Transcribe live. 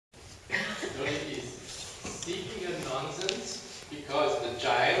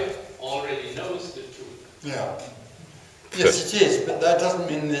Yeah. Yes, it is, but that doesn't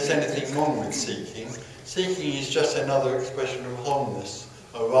mean there's anything wrong with seeking. Seeking is just another expression of wholeness,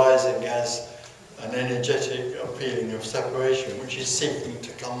 arising as an energetic feeling of separation, which is seeking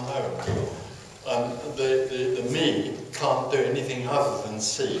to come home. The me can't do anything other than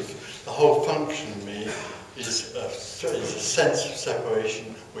seek. The whole function of me is a sense of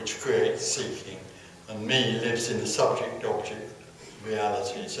separation which creates seeking. And me lives in the subject-object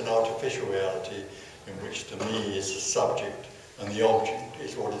reality. It's an artificial reality in which the me is the subject and the object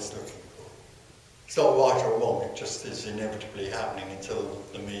is what it's looking for. It's not right or wrong, it just is inevitably happening until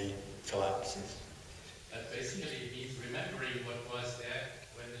the me collapses. But basically it means remembering what was there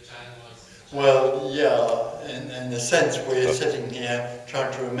when the child was... Well, yeah, in a sense we're sitting here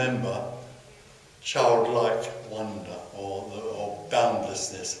trying to remember childlike wonder or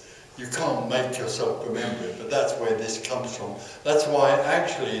boundlessness. You can't make yourself remember it, but that's where this comes from. That's why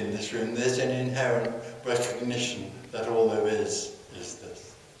actually in this room there's an inherent recognition that all there is this.